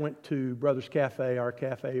Zach went to Brothers Cafe, our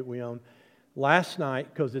cafe that we own, last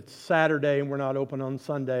night, because it's Saturday and we're not open on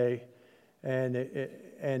Sunday. And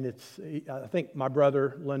I think my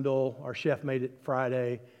brother, Lindell, our chef, made it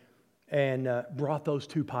Friday and brought those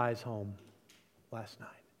 2 pies home last night.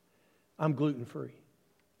 I'm gluten-free.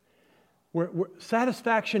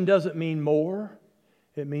 Satisfaction doesn't mean more.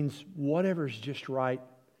 It means whatever's just right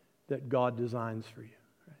that God designs for you.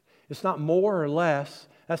 It's not more or less.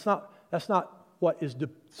 That's not what is.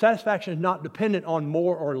 Satisfaction is not dependent on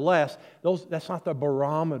more or less. That's not the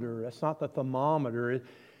barometer. That's not the thermometer.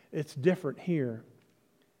 It's different here.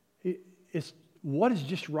 It's what is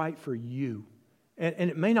just right for you. And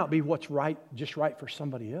it may not be what's just right for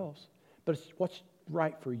somebody else, but it's what's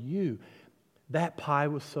right for you. That pie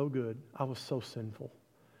was so good. I was so sinful.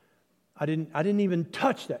 I didn't even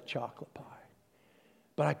touch that chocolate pie.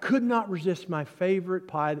 But I could not resist my favorite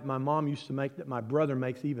pie that my mom used to make, that my brother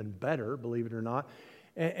makes even better, believe it or not.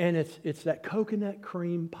 And it's that coconut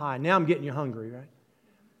cream pie. Now I'm getting you hungry, right?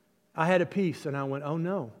 I had a piece and I went, oh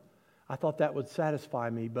no. I thought that would satisfy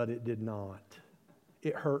me, but it did not.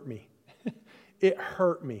 It hurt me. It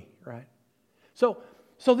hurt me, right? So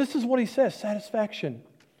this is what he says, satisfaction.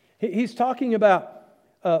 He's talking about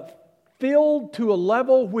filled to a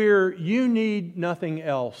level where you need nothing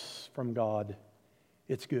else from God.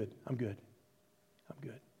 It's good. I'm good. I'm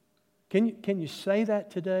good. Can you say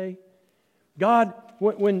that today? God,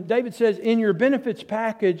 when David says, in your benefits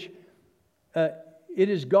package, it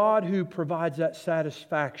is God who provides that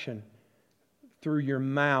satisfaction through your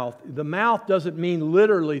mouth. The mouth doesn't mean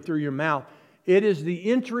literally through your mouth. It is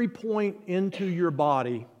the entry point into your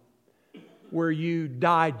body where you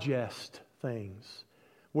digest things,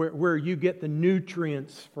 where you get the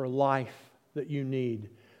nutrients for life that you need.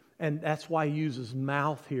 And that's why he uses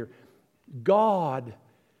mouth here. God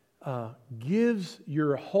gives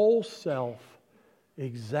your whole self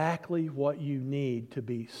exactly what you need to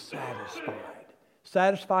be satisfied.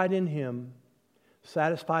 Satisfied in Him,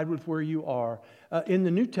 satisfied with where you are. In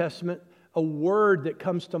the New Testament, a word that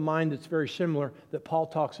comes to mind that's very similar that Paul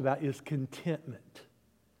talks about is contentment.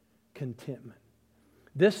 Contentment.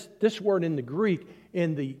 This word in the Greek,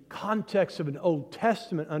 in the context of an Old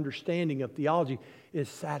Testament understanding of theology, is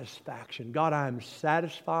satisfaction. God, I am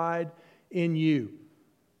satisfied in you.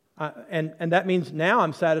 And that means now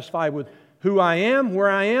I'm satisfied with who I am, where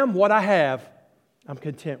I am, what I have. I'm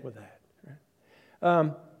content with that.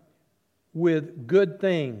 Right? With good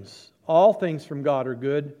things. All things from God are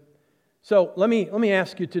good. So let me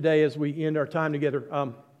ask you today as we end our time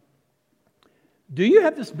together. Do you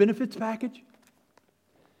have this benefits package?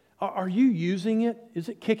 Are you using it? Is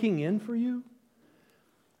it kicking in for you?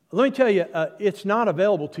 Let me tell you, it's not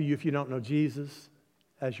available to you if you don't know Jesus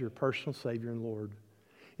as your personal Savior and Lord.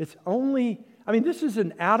 It's only, this is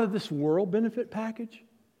an out-of-this-world benefit package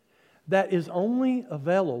that is only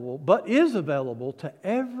available, but is available to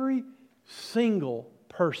every single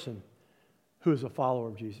person who is a follower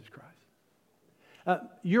of Jesus Christ.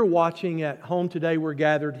 You're watching at home today. We're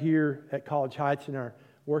gathered here at College Heights in our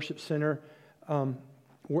worship center.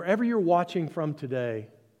 Wherever you're watching from today,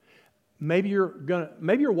 maybe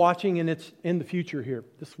you're watching and it's in the future here,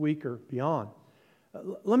 this week or beyond.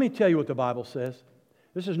 Let me tell you what the Bible says.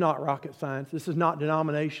 This is not rocket science. This is not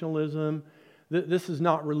denominationalism. This is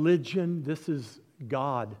not religion. This is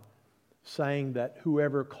God saying that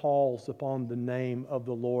whoever calls upon the name of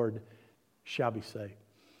the Lord shall be saved.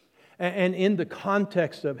 And in the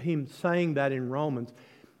context of Him saying that in Romans,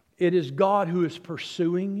 it is God who is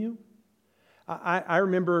pursuing you. I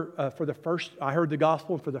remember I heard the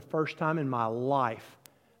gospel, and for the first time in my life,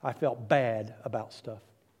 I felt bad about stuff.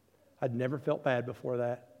 I'd never felt bad before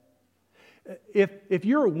that. If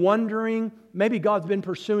you're wondering, maybe God's been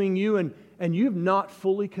pursuing you and you've not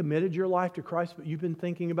fully committed your life to Christ, but you've been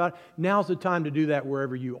thinking about it, now's the time to do that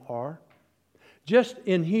wherever you are. Just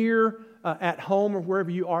in here, at home, or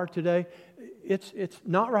wherever you are today, it's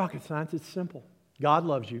not rocket science, it's simple. God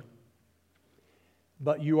loves you,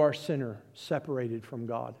 but you are a sinner separated from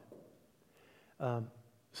God.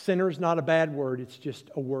 Sinner is not a bad word, it's just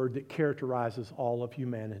a word that characterizes all of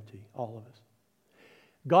humanity, all of us.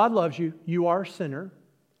 God loves you, you are a sinner,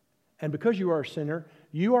 and because you are a sinner,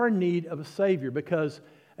 you are in need of a Savior, because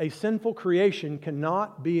a sinful creation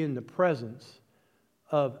cannot be in the presence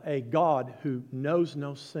of a God who knows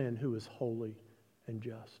no sin, who is holy and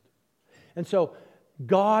just. And so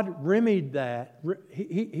God remedied that.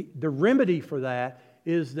 The remedy for that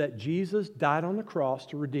is that Jesus died on the cross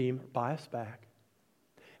to redeem, buy us back.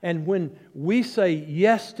 And when we say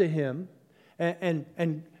yes to Him,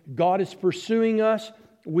 and God is pursuing us,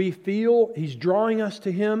 we feel He's drawing us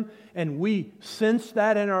to Him, and we sense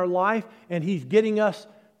that in our life, and He's getting us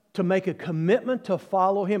to make a commitment to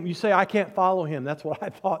follow Him. You say, I can't follow Him. That's what I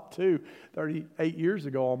thought too, 38 years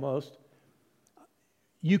ago almost.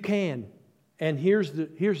 You can. And here's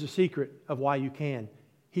the secret of why you can.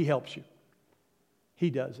 He helps you.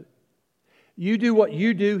 He does it. You do what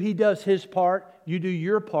you do. He does His part. You do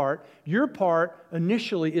your part. Your part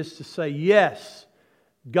initially is to say, yes,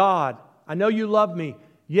 God, I know You love me.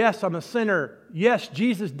 Yes, I'm a sinner. Yes,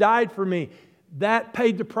 Jesus died for me. That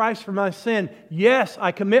paid the price for my sin. Yes,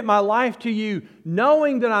 I commit my life to You,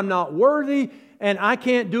 knowing that I'm not worthy and I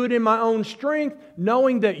can't do it in my own strength,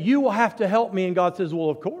 knowing that You will have to help me. And God says, well,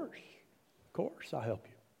 of course, I'll help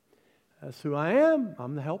you. That's who I am.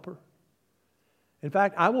 I'm the helper. In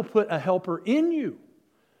fact, I will put a helper in you.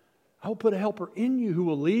 I will put a helper in you who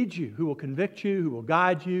will lead you, who will convict you, who will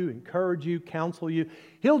guide you, encourage you, counsel you.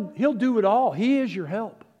 He'll do it all. He is your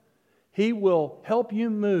help. He will help you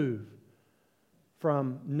move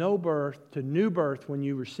from no birth to new birth when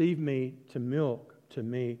you receive me, to milk, to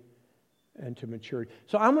me, and to maturity.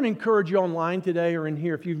 So I'm going to encourage you online today or in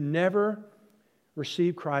here, if you've never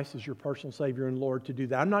received Christ as your personal Savior and Lord, to do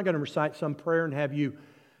that. I'm not going to recite some prayer and have you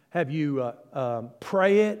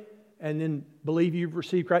pray it and then believe you've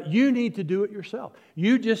received Christ. You need to do it yourself.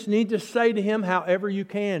 You just need to say to Him however you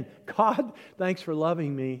can, God, thanks for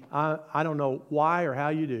loving me. I don't know why or how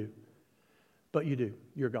you do, but you do.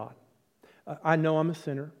 You're God. I know I'm a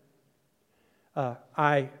sinner.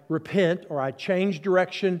 I repent, or I change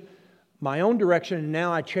direction, my own direction, and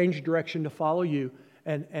now I change direction to follow You.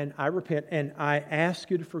 And I repent, and I ask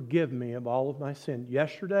You to forgive me of all of my sin,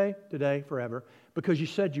 yesterday, today, forever, because You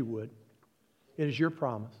said You would. It is Your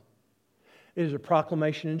promise. It is a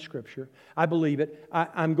proclamation in Scripture. I believe it.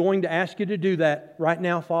 I'm going to ask You to do that right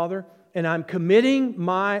now, Father, and I'm committing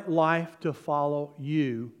my life to follow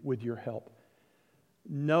You with Your help.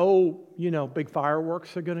 No, big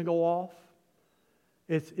fireworks are going to go off.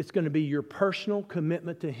 It's going to be your personal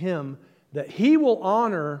commitment to Him that He will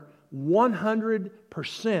honor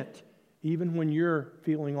 100%, even when you're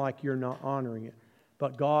feeling like you're not honoring it.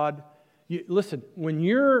 But God, listen, when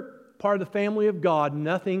you're part of the family of God,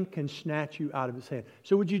 nothing can snatch you out of His hand.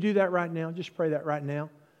 So would you do that right now? Just pray that right now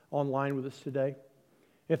online with us today.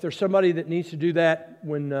 If there's somebody that needs to do that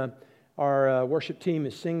when our worship team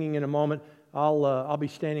is singing in a moment, I'll be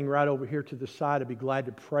standing right over here to the side. I'd be glad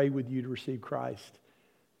to pray with you to receive Christ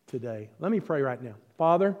today. Let me pray right now.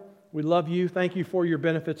 Father, we love You. Thank You for Your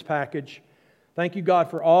benefits package. Thank You, God,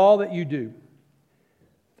 for all that You do.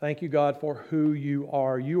 Thank You, God, for who You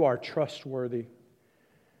are. You are trustworthy.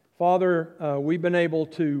 Father, we've been able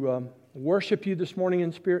to worship You this morning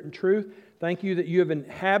in spirit and truth. Thank You that You have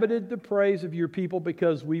inhabited the praise of Your people,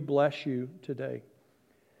 because we bless You today.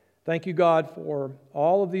 Thank You, God, for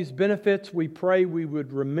all of these benefits. We pray we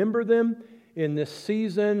would remember them in this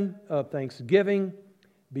season of Thanksgiving,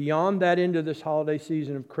 beyond that into this holiday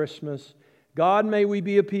season of Christmas. God, may we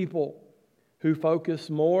be a people who focus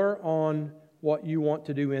more on what You want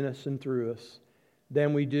to do in us and through us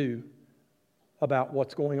than we do about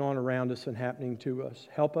what's going on around us and happening to us.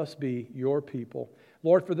 Help us be Your people.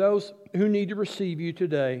 Lord, for those who need to receive You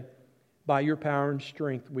today, by Your power and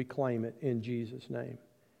strength, we claim it in Jesus' name.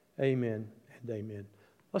 Amen and amen.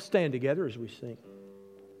 Let's stand together as we sing.